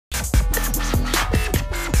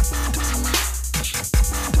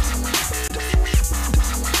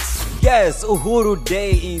Yes, Uhuru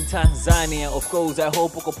Day in Tanzania. Of course, I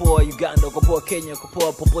hope uko poa Uganda, uko poa Kenya, uko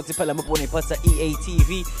poa popote pale ambapo unaipata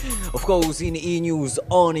EATV. Of course, in E-News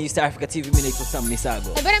on East Africa TV. Mimi naitwa Suma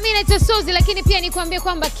Mnazaleti. Bwana mimi naitwa Suzy, lakini pia nikwambie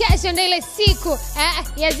kwamba kesho ndio ile siku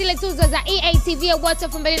ya zile tuzo za EATV Awards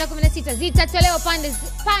 2016 zitatolewa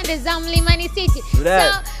pande za Mlimani City. So,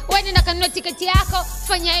 wewe nenda kanunua tiketi yako,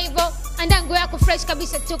 fanya hivyo, andangu yako fresh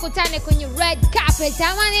kabisa, tukutane kwenye red carpet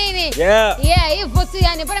ama nini? Yeah, hivyo tu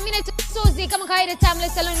yani. Bwana mimi naitwa Suzy, kama kawaida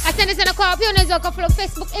Timeless Salon. Asante sana kwa wapi, unaweza ukafollow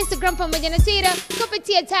Facebook, Instagram pamoja na Twitter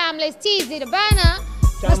kupitia Timeless TZ bana.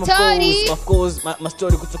 Of course,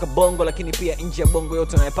 story kutoka Bongo, lakini pia nje ya Bongo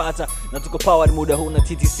yote unayapata, na tuko powered muda huu na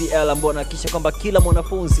TTCL ambao anahakikisha kwamba kila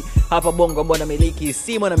mwanafunzi hapa Bongo ambao anamiliki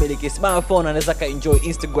simu na miliki smartphone anaweza ka enjoy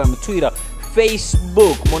Instagram, Twitter,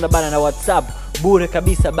 Facebook, mbona bana na WhatsApp bure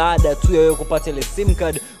kabisa baada tu ya kupata ile SIM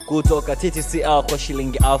card kutoka TTCL kwa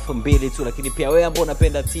shilingi 2,000 tu. Lakini pia wewe ambao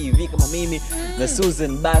unapenda TV kama mimi na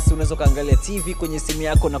Susan, basi unaweza kaangalia TV kwenye simu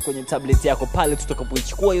yako na kwenye tablet yako pale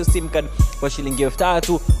tutakapoichukua hiyo SIM card kwa shilingi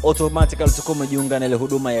 3,000 automatically utakuwa umejiunga na ile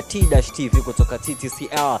huduma ya T-TV kutoka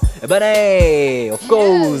TTCL. Bana, of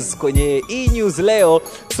course kwenye E-News leo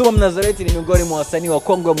Suma Mnazaleti ni miongoni mwa wasanii wa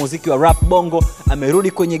Kongo wa muziki wa rap Bongo,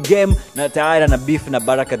 amerudi kwenye game na tayari na beef na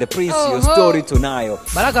Baraka the Prince. Your story tunayo.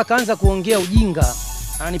 Baraka kaanza kuongea ujinga,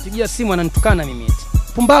 ananipigia simu ananitukana mimi eti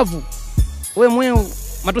pumbavu wewe mweu,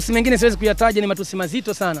 matusi mengine siwezi kuyataja, ni matusi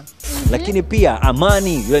mazito sana. Lakini pia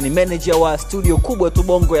Amani, yule ni manager wa studio kubwa tu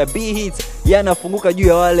Bongo ya B-Hits, yanafunguka juu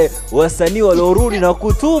ya wale wasanii waliorudi na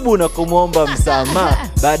kutubu na kumuomba msamaha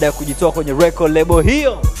baada ya kujitoa kwenye record label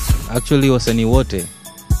hiyo. Actually wasanii wote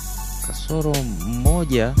kasoro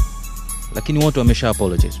mmoja, lakini wote wamesha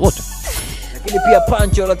apologize wote. Lakini pia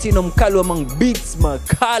Pancho Latino, mkali wa beats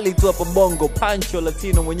makali tu hapa Bongo. Pancho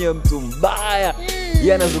Latino mwenyewe mtu mbaya.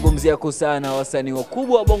 Yeye anazungumzia kusana wasanii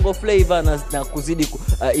wakubwa wa Bongo Flavor na kuzidi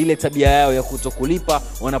ile tabia yao ya kutokulipa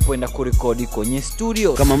wanapoenda kurekodi kwenye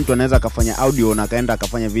studio. Kama mtu anaweza akafanya audio na akaenda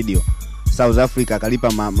akafanya video South Africa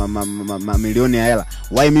akalipa milioni ya hela,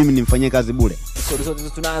 why mimi nimfanyie kazi bure? So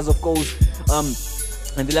tunazo of course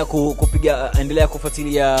endelea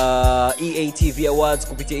kufuatilia EATV Awards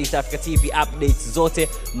kupitia East Africa TV, updates zote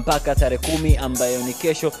mpaka tarehe 10 ambayo ni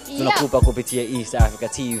kesho tunakupa kupitia East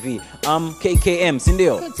Africa TV. KKM, si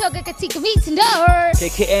ndio? Kutoka katika mitandao.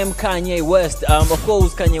 KKM Kanye West. Of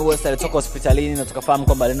course Kanye West alitoka hospitalini na tukafahamu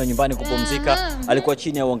kwamba alienda nyumbani kupumzika. Alikuwa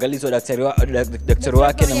chini ya uangalizi wa daktari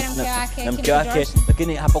wake na mke wake,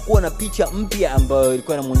 lakini hapakuwa na picha mpya ambayo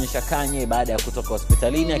ilikuwa inamuonyesha Kanye baada ya kutoka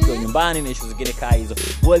hospitalini akiwa nyumbani na issue zingine kama hizo.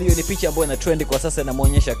 Well, hiyo ni picha ambayo ina trend kwa sasa,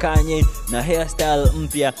 inamuonyesha Kanye na hairstyle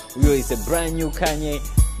mpya. Huyo is a brand new Kanye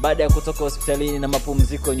baada ya kutoka hospitalini na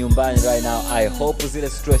mapumziko nyumbani right now. I hope zile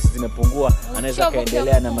stress zimepungua, anaweza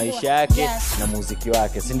kaendelea na maisha yake na muziki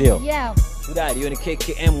wake, si ndio? Yeah. So that you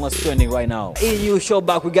KKM was trending right now. In you show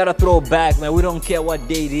back, we gotta throw back, man. We don't care what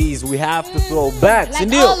day it is, we have to throw back.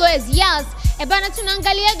 Like always, yes. Bana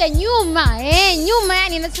tunaangaliaga nyuma, nyuma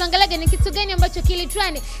yani, na tunaangaliaga ni kitu gani ambacho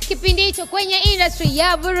kilitrend kipindi hicho kwenye industry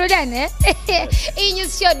ya burudani.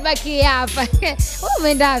 E-News short back hapa.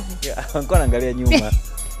 Umeenda wapi? Nilikuwa naangalia nyuma.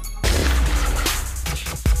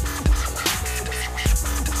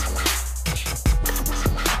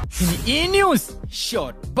 Ni E-News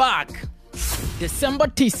short back. December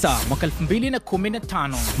 9 mwaka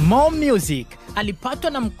 2015, Mo Music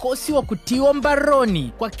alipatwa na mkosi wa kutiwa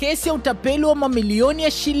mbaroni kwa kesi ya utapeli wa mamilioni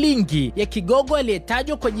ya shilingi ya kigogo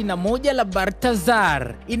aliyetajwa kwa jina moja la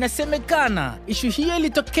Baltazar. Inasemekana ishu hiyo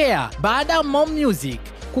ilitokea baada ya Mo Music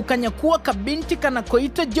kukanyakua kabinti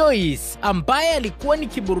kanakoitwa Joyce ambaye alikuwa ni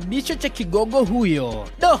kiburudisho cha kigogo huyo.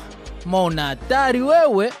 Maona hatari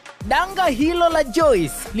wewe. Danga hilo la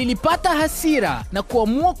Joyce lilipata hasira na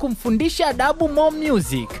kuamua kumfundisha adabu Mo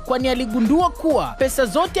Music, kwani aligundua kuwa pesa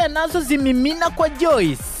zote anazozimimina kwa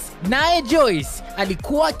Joyce, naye Joyce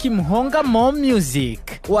alikuwa akimhonga Mo Music.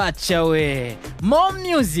 Wacha we. Mo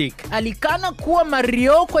Music alikana kuwa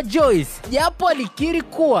Mario kwa Joyce, japo alikiri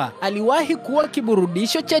kuwa aliwahi kuwa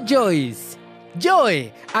kiburudisho cha Joyce. Joy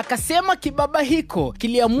akasema kibaba hiko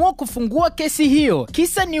kiliamua kufungua kesi hiyo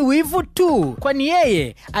kisa ni wivu tu, kwani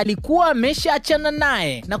yeye alikuwa ameshaachana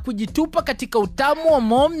naye na kujitupa katika utamu wa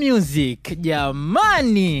Mo Music.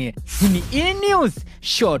 Jamani, ni E-News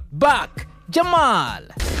short back. Jamal.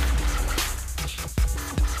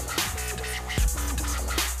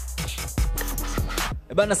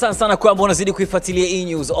 Bana sana kwamba unazidi kuifuatilia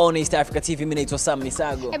E-News on East Africa TV. Mimi naitwa Sam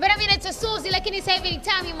Misago. Bana mimi naitwa Suzy, lakini sasa hivi ni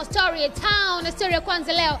time ya story ya town. Na story ya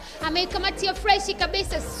kwanza leo ameikamatia fresh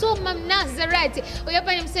kabisa Suma Mnazaleti. Huyo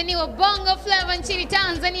hapa ni msanii wa Bongo Flava nchini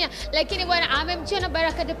Tanzania, lakini bwana amemchana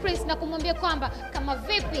Baraka the Prince na kumwambia kwamba kama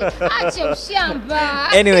vipi aache ushamba.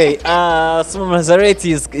 Anyway, Suma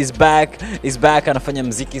Mnazaleti is back anafanya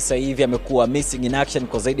muziki sasa hivi. Amekuwa missing in action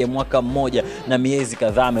kwa zaidi ya mwaka mmoja na miezi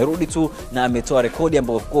kadhaa. Amerudi tu na ametoa rekodi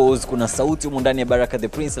ambapo of course kuna sauti huko ndani ya Baraka the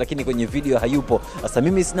Prince, lakini kwenye video hayupo. Sasa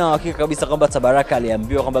mimi sina hakika kabisa kwamba Baraka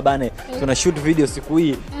aliambiwa kwamba bane tuna shoot video siku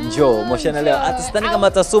hii, njoo moshana leo. Hata sidhani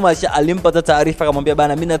kama Suma alimpa taarifa akamwambia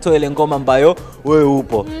bana mimi natoa ile ngoma ambayo wewe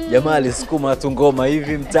upo. Jamaa alisukuma tu ngoma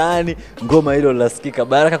hivi mtaani, ngoma hilo lasikika.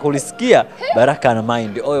 Baraka kulisikia, Baraka ana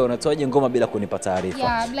mind. Oyo unatoaje ngoma bila kunipa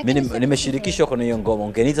taarifa? Mimi nimeshirikishwa kwenye hiyo ngoma.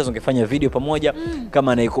 Ungeniita tungefanya video pamoja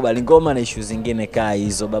kama naikubali ngoma na issue zingine kaa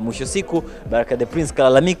hizo. Mwisho siku Baraka the Prince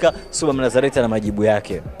kalalamika, Suma Mnazaleti na majibu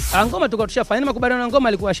yake. Ngoma tulikuwa tushafanya, makubaliano na ngoma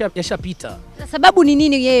alikuwa yashapita. Sababu ni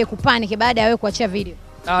nini yeye kupaniki baada ya wewe kuachia video?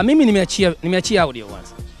 Mimi nimeachia audio kwanza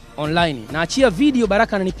online. Naachia video,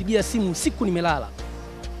 Baraka ananipigia simu usiku nimelala.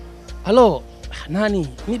 Halo, nani?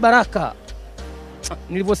 Ni Baraka.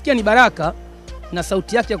 Nilivyosikia ni Baraka na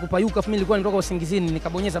sauti yake ya kupayuka, mimi nilikuwa nitoka usingizini,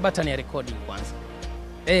 nikabonyeza button ya recording kwanza.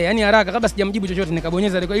 Yani haraka kabla sijamjibu chochote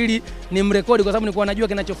nikabonyeza record ili nimrekodi, kwa sababu nilikuwa najua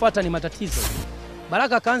kinachofuata ni matatizo.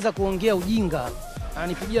 Baraka akaanza kuongea ujinga,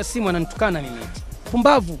 ananipigia simu ananitukana mimi.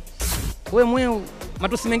 Pumbavu. Wewe mweu,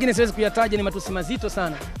 matusi mengine siwezi kuyataja, ni matusi mazito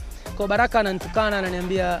sana. Kwa Baraka ananitukana,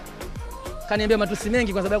 kaniambia matusi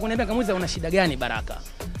mengi, kwa sababu kuniambia kamuuliza una shida gani Baraka?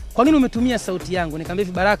 Kwa nini umetumia sauti yangu? Nikamwambia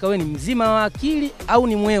hivi, Baraka wewe ni mzima wa akili au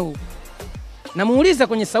ni mweu? Namuuliza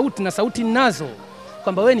kwenye sauti, na sauti ninazo,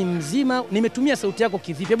 kwamba wewe ni mzima, nimetumia sauti yako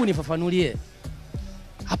kivipi? Hebu nifafanulie.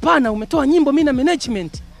 Hapana, umetoa nyimbo mimi na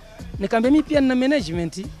management. Nikamwambia mimi pia nina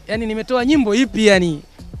management. Yani nimetoa nyimbo ipi yani?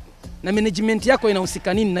 Na management yako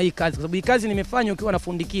inahusika nini na hii kazi? Kwa sababu hii kazi nimefanya ukiwa na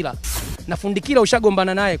Fundikila. Na Fundikila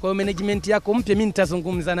ushagombana naye. Kwa hiyo management yako mpya mimi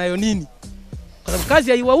nitazungumza nayo nini? Kwa sababu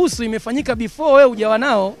kazi haiwahusu, imefanyika before wewe hujawa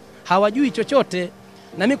nao, hawajui chochote.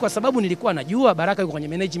 Na mimi kwa sababu nilikuwa najua Baraka yuko kwenye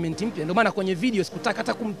management mpya, ndio maana kwenye video sikutaka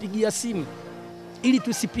hata kumpigia simu. Ili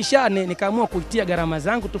tusipishane, nikaamua kuitia gharama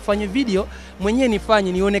zangu tufanye video mwenyewe,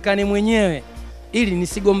 nifanye nionekane mwenyewe ili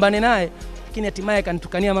nisigombane naye. Lakini hatimaye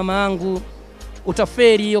kanitukania mama yangu,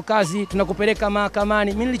 utaferi hiyo kazi, tunakupeleka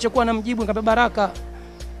mahakamani. Mimi nilichokuwa namjibu nikamwambia Baraka,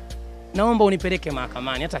 naomba unipeleke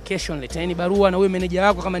mahakamani, hata kesho nileteni barua na wewe meneja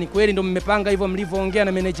wako, kama ni kweli ndio mmepanga hivyo mlivyoongea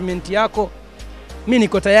na management yako. Mimi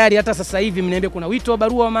niko tayari, hata sasa hivi mniambie kuna wito wa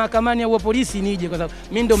barua wa mahakamani au wa polisi nije, kwa sababu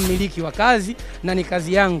mimi ndo mmiliki wa kazi na ni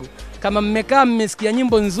kazi yangu. Kama mmekaa mmesikia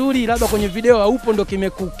nyimbo nzuri labda kwenye video haupo ndo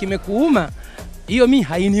kimekuuma, hiyo mimi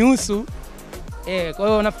hainihusu. Kwa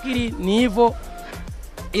hiyo nafikiri ni hivyo,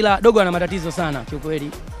 ila dogo ana matatizo sana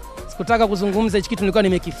kiukweli. Sikutaka kuzungumza hichi kitu, nilikuwa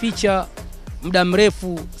nimekificha muda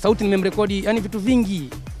mrefu. Sauti nimemrekodi, yani vitu vingi.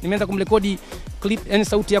 Nimeanza kumrekodi clip, yani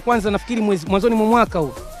sauti ya kwanza nafikiri mwanzoni mwa mwaka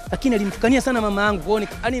huu. Lakini alimtukania sana mama yangu. Kwa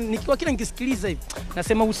hiyo yani nikiwa kila nikisikiliza hivi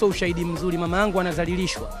nasema uso ushahidi mzuri, mama yangu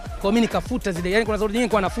anadhalilishwa. Kwa hiyo mimi nikafuta zile, yani kuna sauti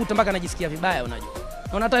nyingine kwa nafuta mpaka najisikia vibaya, unajua.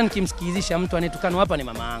 Naona hata nikimsikilizisha mtu anayetukana hapa ni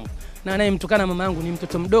mama yangu. Na anayemtukana mama yangu ni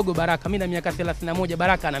mtoto mdogo Baraka. Mimi na miaka 31,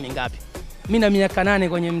 Baraka ana mingapi? Mimi na miaka 8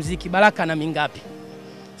 kwenye muziki, Baraka ana mingapi?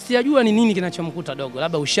 Sijajua ni nini kinachomkuta dogo.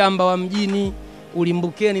 Labda ushamba wa mjini,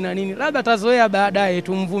 ulimbukeni na nini. Labda atazoea baadaye,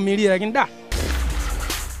 tumvumilie, lakini da.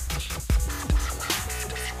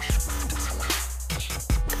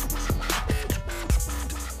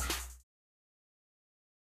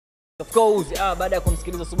 Of course, baada ya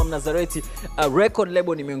kumsikiliza Suma Mnazaleti, record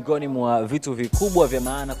label ni miongoni mwa vitu vikubwa vya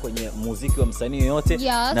maana kwenye muziki wa msanii yoyote,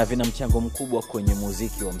 na vina mchango mkubwa kwenye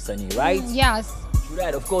muziki wa msanii, right? Yes.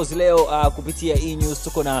 Right, of course leo kupitia E-News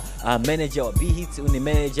tuko na manager wa B-Hit. Ni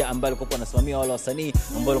manager ambaye alikuwa anasimamia wale wasanii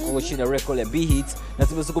ambao walikuwa chini ya record ya B-Hit, na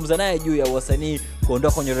tumezungumza naye juu ya wasanii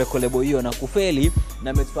kuondoka kwenye record label hiyo na kufeli,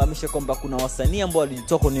 na ametufahamisha kwamba kuna wasanii ambao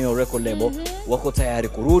walijitoka kwenye hiyo record label wako tayari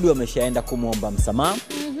kurudi, wameshaenda kumuomba msamaha.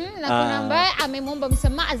 Na kuna ambaye amemwomba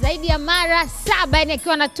msamaha zaidi ya mara 7, yani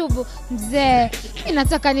akiwa anatubu, mzee mimi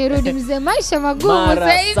nataka nirudi mzee, maisha magumu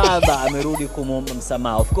sasa hivi. Mara 7 amerudi kumuomba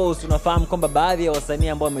msamaha. Of course tunafahamu kwamba baadhi ya wasanii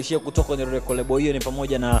ambao wameshia kutoka kwenye record label hiyo ni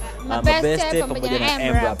pamoja na Mabeste pamoja na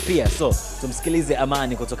Embra pia. So tumsikilize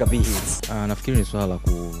Amani kutoka B-Hit. Nafikiri ni swala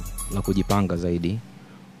la kujipanga zaidi,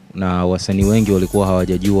 na wasanii wengi walikuwa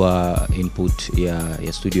hawajajua input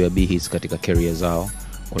ya studio ya B-Hit katika career zao.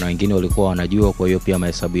 Kuna wengine walikuwa wanajua, kwa hiyo pia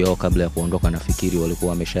mahesabu yao kabla ya kuondoka nafikiri walikuwa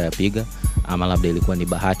wameshayapiga, ama labda ilikuwa ni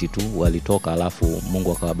bahati tu walitoka alafu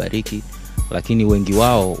Mungu akawabariki. lakini wengi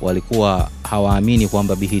wao walikuwa hawaamini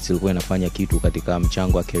kwamba B-Hits ilikuwa inafanya kitu katika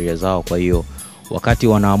mchango wa career zao. Kwa hiyo wakati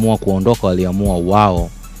wanaamua kuondoka, waliamua wao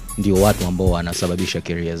ndio watu ambao wanasababisha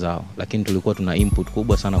career zao, lakini tulikuwa tuna input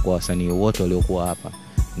kubwa sana kwa wasanii wote waliokuwa hapa.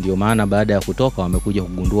 Ndio maana baada ya kutoka wamekuja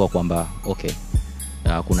kugundua kwamba okay,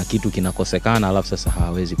 kuna kitu kinakosekana, alafu sasa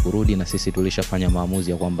hawezi kurudi, na sisi tulishafanya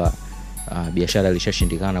maamuzi ya kwamba biashara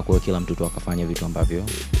ilishashindikana, kwa kila mtu tu akafanya vitu ambavyo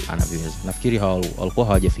anaviweza. Nafikiri walikuwa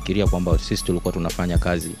hawajafikiria kwamba sisi tulikuwa tunafanya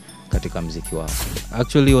kazi katika muziki wao.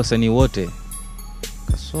 Actually wasanii wote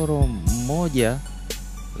kasoro mmoja,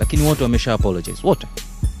 lakini wote wamesha apologize,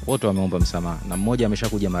 wote wameomba msamaha, na mmoja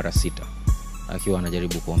ameshakuja mara 6 akiwa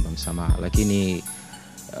anajaribu kuomba msamaha. Lakini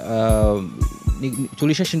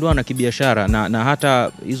tulishashindwa na kibiashara, na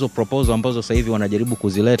hata hizo proposal ambazo sasa hivi wanajaribu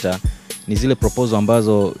kuzileta ni zile proposal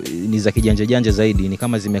ambazo ni za kijanja zaidi, ni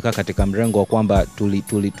kama zimekaa katika mrengo wa kwamba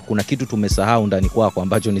kuna kitu tumesahau ndani kwako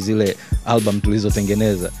ambacho ni zile album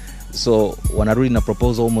tulizotengeneza. So wanarudi na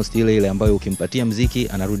proposal almost ile ambayo ukimpatia mziki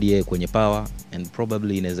anarudi yeye kwenye power, and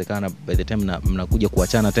probably inawezekana by the time mnakuja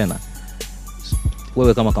kuachana tena,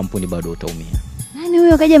 wewe kama kampuni bado utaumia. Nani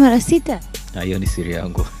huyo kaja mara 6? Hiyo ni siri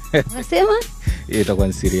yangu. Unasema? Hiyo itakuwa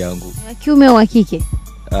ni siri yangu. Ni wa kiume au wa kike?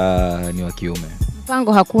 Ni wa kiume.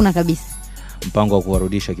 Mpango hakuna kabisa. Mpango wa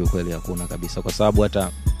kuwarudisha kiukweli hakuna kabisa, kwa sababu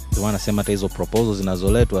hata wanasema hata hizo proposals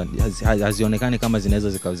zinazoletwa hazionekani kama zinaweza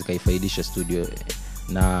zikaifaidisha studio,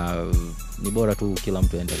 na ni bora tu kila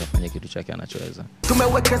mtu aende akafanya kitu chake anachoweza.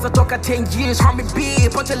 Tumewekeza toka 10 years, Harmony B,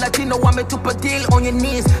 Ponte Latino wametupa deal on your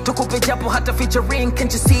knees, tukupe japo hata featuring,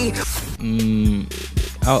 can't you see?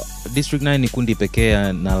 District 9 ni kundi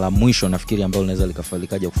pekee na la mwisho nafikiri ambalo linaweza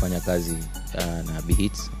likaja kufanya kazi na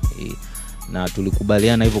B-Hits, na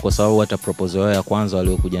tulikubaliana hivyo kwa sababu hata proposal yao ya kwanza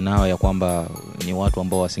waliokuja nao ya kwamba ni watu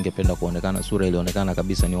ambao wasingependa kuonekana, sura ilionekana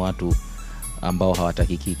kabisa ni watu ambao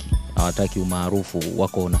hawataki kiki, hawataki umaarufu,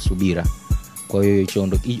 wako na subira. Kwa hiyo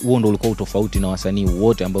huo ndio ulikuwa utofauti na wasanii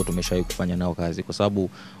wote ambao tumeshawahi kufanya nao kazi, kwa sababu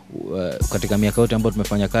katika miaka yote ambayo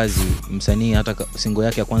tumefanya kazi, msanii hata single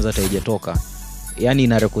yake ya kwanza hata haijatoka, yani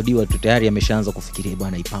inarekodiwa tu tayari ameshaanza kufikiria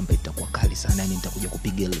bwana ipamba itakuwa kali sana, yani nitakuja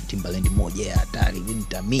kupiga Timbaland moja ya hatari,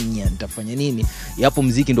 nitaminya, nitafanya nini. Yapo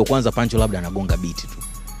muziki ndio kwanza Pancho labda anagonga beat tu.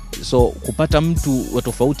 So kupata mtu wa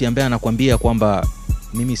tofauti ambaye anakuambia kwamba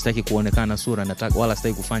mimi sitaki kuonekana sura, nataka wala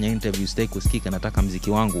sitaki kufanya interview, sitaki kusikika, nataka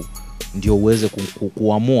muziki wangu ndio uweze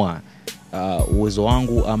kuamua uwezo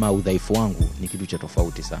wangu ama udhaifu wangu, ni kitu cha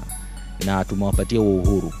tofauti sana, na tumewapatia huo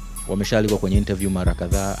uhuru. Wameshaalikwa kwenye interview mara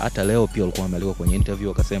kadhaa, hata leo pia walikuwa wamealikwa kwenye interview,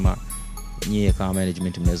 wakasema nyie kama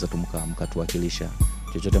management mnaweza mkatuwakilisha,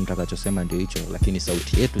 chochote mtakachosema ndio hicho, lakini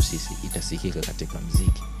sauti yetu sisi itasikika katika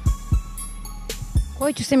muziki. Kwa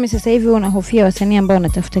hiyo tuseme sasa hivi unahofia wasanii ambao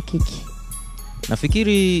wanatafuta kiki?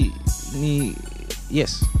 Nafikiri ni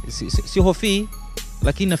yes, si hofi,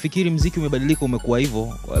 lakini nafikiri muziki umebadilika, umekuwa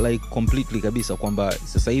hivyo like completely kabisa, kwamba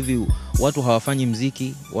sasa hivi watu hawafanyi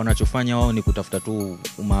muziki, wanachofanya wao ni kutafuta tu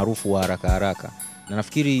umaarufu wa haraka, na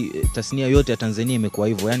nafikiri tasnia yote ya Tanzania imekuwa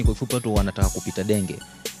hivyo. Yani kwa kifupi watu wanataka kupita denge,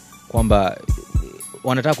 kwamba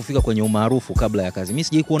wanataka kufika kwenye umaarufu kabla ya kazi. Mimi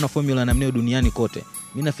sijai kuona formula namna hiyo duniani kote.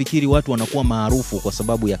 Mimi nafikiri watu wanakuwa maarufu kwa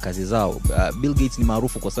sababu ya kazi zao. Bill Gates ni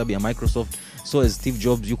maarufu kwa sababu ya Microsoft, so as Steve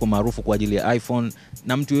Jobs yuko maarufu kwa ajili ya iPhone,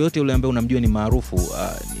 na mtu yote yule ambaye unamjua ni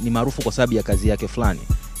maarufu kwa sababu ya kazi yake fulani.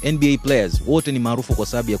 NBA players wote ni maarufu kwa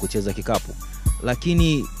sababu ya kucheza kikapu.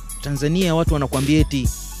 Lakini Tanzania watu wanakuambia eti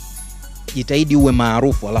jitahidi uwe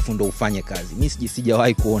maarufu alafu ndo ufanye kazi. Mimi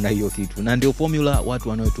sijawahi kuona hiyo kitu, na ndio formula watu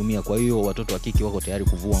wanayotumia. Kwa hiyo watoto wa kike wako tayari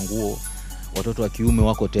kuvua nguo, watoto wa kiume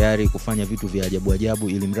wako tayari kufanya vitu vya ajabu,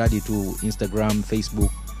 ili mradi tu Instagram,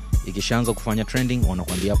 Facebook ikishaanza kufanya trending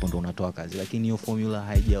wanakuambia hapo ndo unatoa kazi. Lakini hiyo formula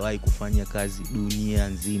haijawahi kufanya kazi dunia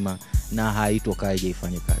nzima, na haitokaa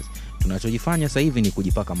haijafanya kazi. Tunachojifanya sasa hivi ni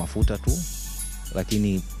kujipaka mafuta tu,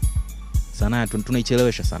 lakini sanaa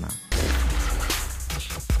tunaichelewesha sana.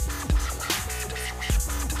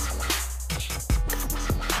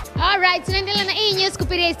 Alright, tunaendelea na E-News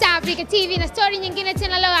kupitia East Africa TV, na story nyingine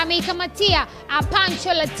tena leo ameikamatia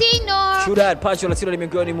Pancho Latino. True that, Pancho Latino ni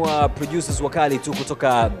miongoni mwa producers wakali tu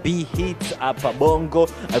kutoka B-Hits hapa Bongo.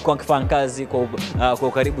 Alikuwa akifanya kazi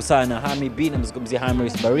kwa karibu sana Hami B, na mzungumzia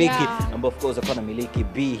Hamis Bariki, ambao of course alikuwa anamiliki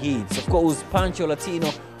B-Hits. Of course Pancho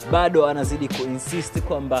Latino bado anazidi kuinsist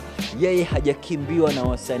kwamba yeye hajakimbiwa na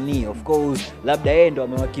wasanii. Of course labda yeye ndo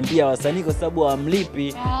amewakimbia wasanii kwa sababu hawamlipi.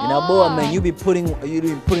 Inaboa, man, you be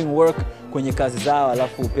putting work kwenye kazi zao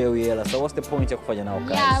alafu upewe hela. So what's the point ya kufanya nao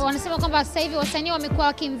kazi? Yeah, wanasema kwamba sasa hivi wasanii wamekuwa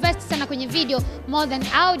wakiinvest sana kwenye video more than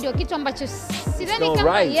audio, kitu ambacho sidhani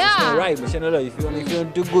kama right. It's not right. But if you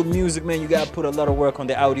want to do good music, man, you got to put a lot of work on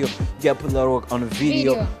the audio. You got to put a lot of work on the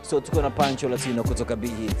video. So tuko na Pancho Latino kutoka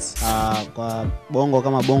Big Hits. Kwa bongo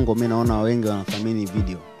kama bongo mimi naona wengi wanathamini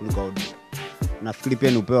video kuliko audio. Nafikiri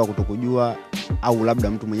pia ni upewa kutokujua au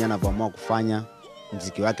labda mtu mwenyewe anavyoamua kufanya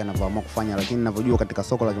muziki wake anavyoamua kufanya, lakini ninavyojua katika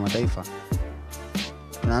soko la kimataifa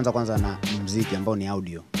tunaanza kwanza na muziki ambao ni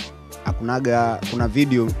audio. Kuna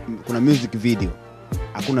video, kuna music video.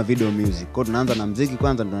 Hakuna video music. Kwa tunaanza na muziki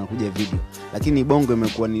kwanza ndio inakuja video. Lakini bongo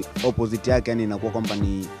imekuwa ni opposite yake, yani inakuwa kwamba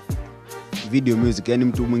ni video music, yani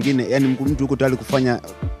mtu mwingine, yani mtu yuko tayari kufanya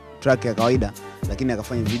track ya kawaida lakini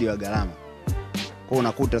akafanya video ya gharama. Kwa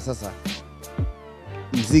unakuta sasa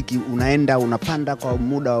muziki unaenda unapanda kwa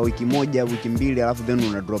muda wa wiki moja, wiki mbili, alafu then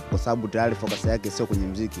una drop kwa sababu tayari focus yake sio kwenye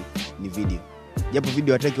muziki, ni video. Japo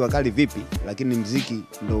video hataki wakali vipi, lakini muziki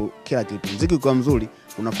ndo kila kitu. Muziki ukiwa mzuri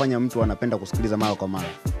unafanya mtu anapenda kusikiliza mara kwa mara.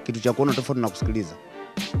 Kitu cha kuona tofauti na kusikiliza.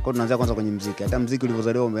 Kwa tunaanza kwanza kwenye muziki. Hata muziki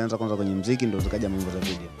ulivyozaliwa umeanza kwanza kwenye muziki ndio zikaja mambo za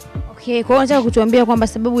video. Okay, kwa hiyo nataka kutuambia kwamba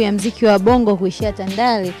sababu ya muziki wa bongo kuishia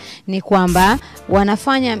Tandale ni kwamba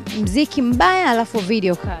wanafanya muziki mbaya alafu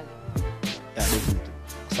video kali. Yeah,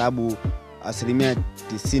 kwa sababu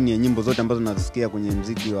 90% ya nyimbo zote ambazo tunazisikia kwenye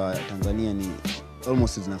muziki wa Tanzania ni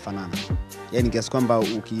almost zinafanana. Yaani kiasi kwamba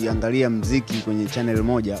ukiangalia muziki kwenye channel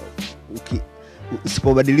moja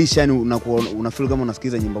usipobadilisha, yani unafeel kama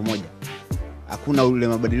unasikiliza nyimbo moja. Hakuna ule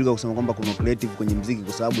mabadiliko kusema kwamba kuna creative kwenye muziki,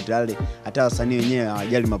 kwa sababu tayari hata wasanii wenyewe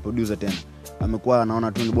hawajali maproducer tena. Amekuwa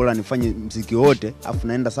anaona tu ni bora nifanye muziki wote afu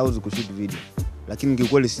naenda South kushoot video. Lakini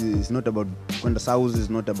kiukweli it's not about kwenda South, it's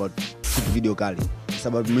not about shoot video kali. It's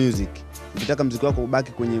about music. Ukitaka muziki wako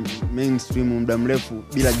ubaki kwenye mainstream muda mrefu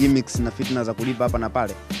bila gimmicks na fitna za kulipa hapa na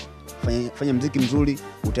pale, fanya muziki mzuri,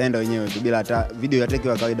 utaenda wenyewe tu bila hata video yateke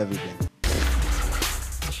wa kawaida vipi.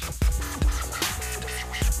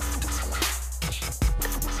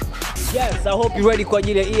 Yes, I hope you're ready kwa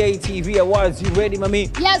ajili ya EATV Awards. You ready,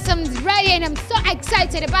 mami? Yes, I'm ready and I'm so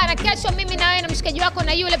excited about it. Kesho mimi na wewe na mshikaji wako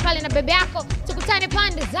na yule pale na bebe yako tukutane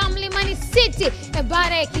pande za Mlimani City.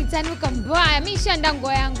 Bara ya kitanuka mbaya. Mimi shanda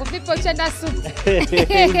nguo yangu. Vipi uchanda suti?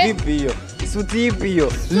 Vipi hiyo? Suti ipi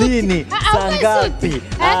hiyo? Lini? Saa ngapi?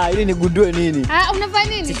 Ili nigundue nini? Unavaa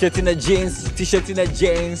nini? T-shirt na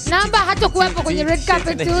jeans. Namba hata kuwepo kwenye red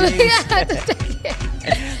carpet tu.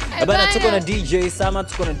 Bana, tuko na DJ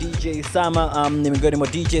Sama, ni miongoni mwa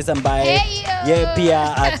DJs ambaye yeye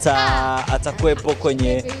pia atakuepo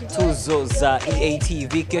kwenye tuzo za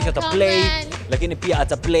EATV. Kesho ataplay, lakini pia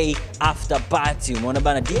ataplay after party. Umeona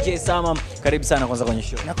bana, DJ Sama, karibu sana kwanza kwenye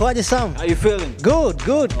show. Nakoaje Sam? How you feeling? Good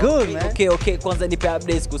man. Okay. Kwanza nipe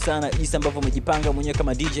updates kuhusiana jinsi ambavyo umejipanga mwenyewe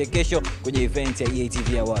kama DJ kesho kwenye event ya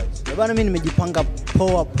EATV Awards. Bana, mimi nimejipanga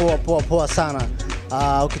poa sana.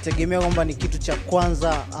 Ukitegemea kwamba ni kitu cha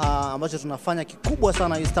kwanza ambacho tunafanya kikubwa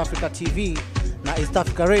sana East Africa TV na East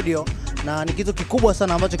Africa Radio, na ni kitu kikubwa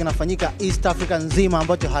sana ambacho kinafanyika East Africa nzima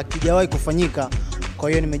ambacho hakijawahi kufanyika. Kwa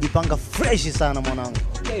hiyo nimejipanga fresh sana mwanangu.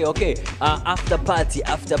 Okay. After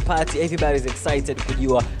party, everybody's excited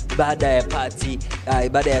kujua baada ya party,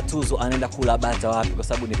 baada ya tuzo anaenda kula bata wapi, kwa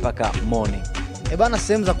sababu ni paka morning. Bana,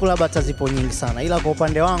 sehemu za kula bata zipo nyingi sana, ila kwa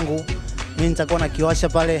upande wangu mimi nitakuwa na kiwasha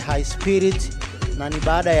pale High Spirit, na ni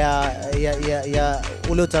baada ya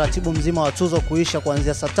ule utaratibu mzima wa tuzo kuisha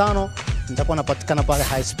kuanzia saa 5 nitakuwa napatikana pale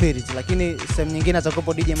High Spirit. Lakini sehemu nyingine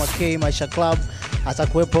atakuwepo DJ McKay Maisha Club,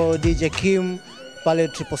 atakuwepo DJ Kim pale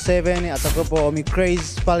 777, atakuwepo Omi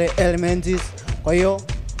Craze pale Elements. Kwa hiyo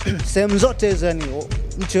sehemu zote hizo, yani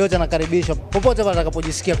mtu yote anakaribishwa popote pale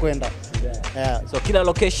atakapojisikia kwenda. Yeah. So kila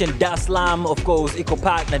location Dar es Salaam, of course, iko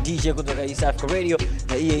packed na DJ kutoka East Africa Radio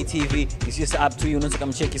na EATV. It's just up to you. Unaweza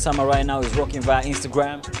kumcheck Sama right now, is rocking via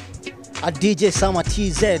Instagram at DJ Sama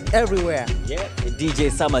TZ everywhere. Yeah,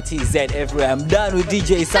 DJ Sama TZ everywhere. I'm done with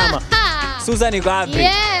DJ Sama. Susan iko wapi?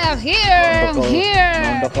 Yeah, I'm here.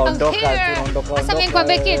 Sasa mimi kwa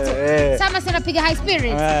kitu. Sama sana piga High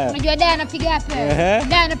Spirit. Unajua Daya anapiga hapa.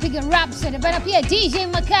 Daya anapiga rap sana. Bana pia DJ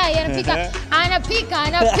Makai anapika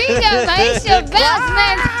Maisha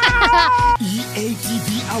Basement.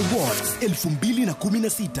 EATV Awards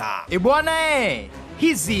 2016. Bwana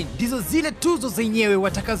hizi ndizo zile tuzo zenyewe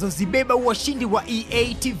watakazozibeba washindi wa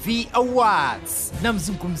EATV Awards.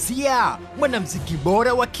 Namzungumzia mwanamuziki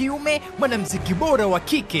bora wa kiume, mwanamuziki bora wa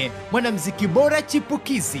kike, mwanamuziki bora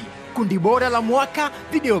chipukizi, kundi bora la mwaka,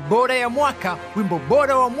 video bora ya mwaka, wimbo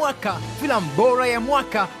bora wa mwaka, filamu bora ya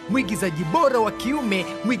mwaka, mwigizaji bora wa kiume,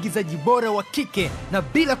 mwigizaji bora wa kike, na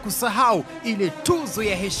bila kusahau ile tuzo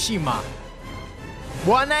ya heshima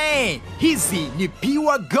Bwana hizi ni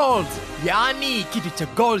pure gold, yani kitu cha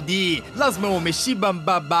goldi. Lazima umeshiba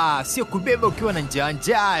mbaba, sio kubeba ukiwa na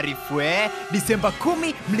njanja arifu Disemba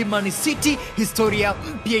 10 Mlimani City, historia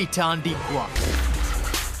mpya itaandikwa.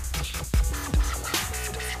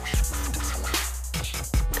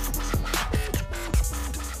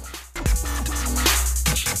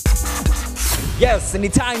 Yes, ni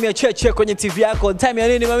time ya cheche kwenye TV yako. Time ya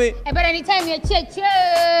nini mami? Bana ni time ya cheche.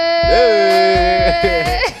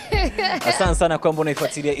 Asante sana kwamba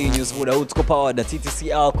unaifuatilia E-News muda huu. Tuko powered na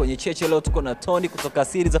TTCL kwenye cheche. Leo tuko na Tony kutoka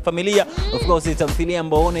Siri za Familia. Of course ni tamthilia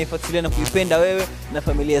ambayo unaifuatilia na kuipenda wewe na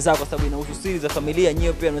familia zako, kwa sababu inahusu siri za familia.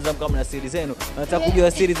 Nyinyi pia mnaweza kama na siri zenu, nataka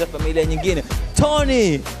kujua siri za familia nyingine.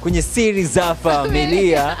 Tony kwenye Siri za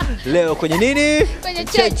Familia. Leo kwenye nini? Kwenye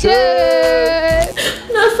cheche.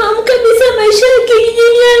 Nafahamu kabisa maisha ya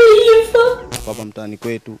kijijini yalivyo. Hapa mtaani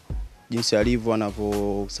kwetu jinsi alivyo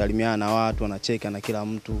anavyosalimiana na watu, anacheka na kila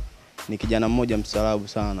mtu. Ni kijana mmoja mstaarabu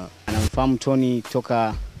sana. Anamfahamu Tony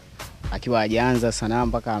toka akiwa hajaanza sanaa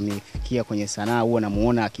mpaka amefikia kwenye sanaa. Huwa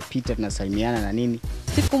namuona akipita tunasalimiana na nini.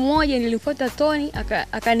 Siku moja nilifuata Tony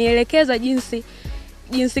akanielekeza jinsi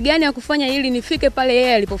gani ya kufanya ili nifike pale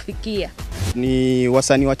yeye alipofikia. Ni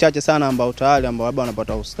wasanii wachache sana ambao tayari ambao labda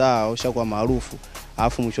wanapata ustaa au shakuwa maarufu,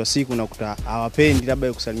 alafu mwisho wa siku unakuta hawapendi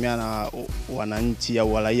labda kusalimiana na wananchi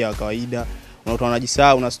au raia wa kawaida. Unakuta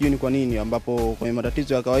wanajisahau na sijui ni kwa nini, ambapo kwenye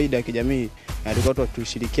matatizo ya kawaida ya kijamii inatakiwa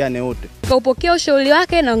tushirikiane wote. Nikaupokea ushauri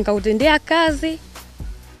wake na nikautendea kazi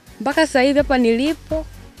mpaka sasa hivi hapa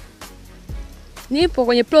nipo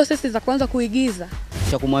kwenye process za kuanza kuigiza.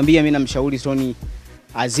 Cha kumwambia mimi namshauri Tony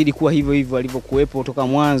azidi kuwa hivyo hivyo alivyokuepo toka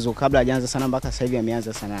mwanzo, kabla hajaanza sana mpaka sasa hivi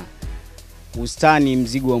ameanza sana. Ustani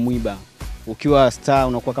mzigo wa mwiba. Ukiwa star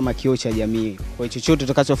unakuwa kama kioo cha jamii. Kwa hiyo chochote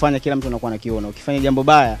utakachofanya kila mtu anakuwa anakiona. Ukifanya jambo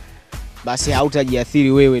baya basi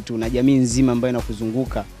hautajiathiri wewe tu, na jamii nzima ambayo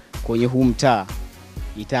inakuzunguka kwenye huu mtaa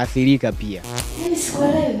itaathirika pia. Mimi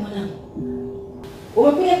sikuelewi mwanangu.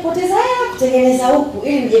 Umekuja kupoteza hela kutengeneza huku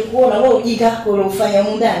ili nije kuona wewe ujinga wako uliofanya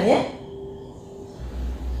huko ndani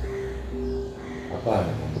Hapana,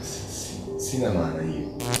 sina maana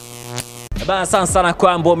hiyo. Asante sana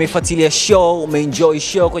kwamba umefuatilia show, umeenjoy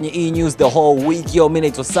show kwenye E-News the whole week. Yo, mimi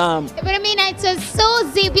naitwa Sam. Mimi naitwa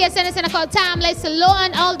Suzy. Pia sana kwa timeless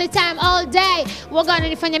alone all the time all day. Waga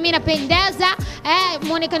wananifanya mimi napendeza.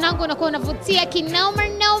 Muonekano wangu unakuwa unavutia kinoma.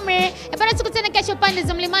 Bana tukutane kesho pande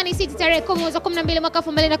za Mlimani City tarehe 10 mwezi wa 12 mwaka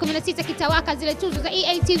 2016 kitawaka. Zile tuzo za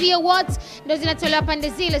EATV Awards ndio zinatolewa pande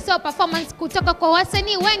zile. So performance kutoka kwa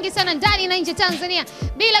wasanii wengi sana ndani na nje Tanzania,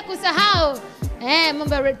 bila kusahau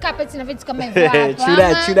mambo ya red carpet na vitu kama hivyo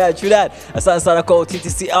hapa. Chudat. Asante sana kwa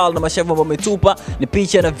TTCL na mashavu ambao umetupa ni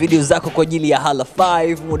picha na video zako kwa ajili ya Hala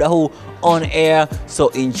 5 muda huu on air.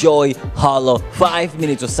 So enjoy Hala 5. Mimi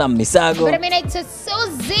naitwa Sam Misago. Mimi naitwa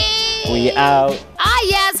Suzy. We out.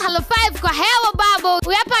 Yes, Hala 5 kwa hewa babu.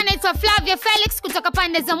 Huyu hapa anaitwa Flavia Felix kutoka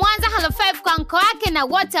pande za Mwanza. Hala 5 kwa anko wake na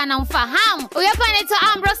wote anamfahamu. Huyu hapa anaitwa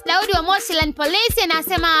Ambrose Daudi wa Moshland Police,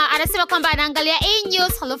 anasema kwamba anaangalia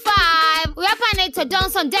E-News Hala 5. Huyu hapa anaitwa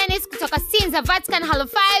Johnson Dennis kutoka Sinza Vatican. Hala 5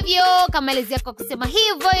 yo, kamelezea kwa kusema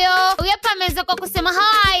hivyo yo. Huyu hapa ameweza kwa kusema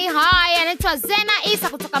hi. Anaitwa Zena Isa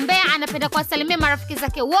kutoka Mbeya, anapenda kuwasalimia marafiki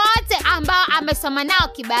zake wote ambao amesoma nao,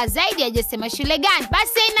 kibaya zaidi hajasema shule gani.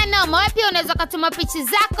 Basi ina noma, wewe pia unaweza kutuma picha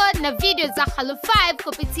zako na video za Hala 5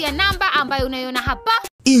 kupitia namba ambayo unaiona hapa.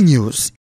 E-News.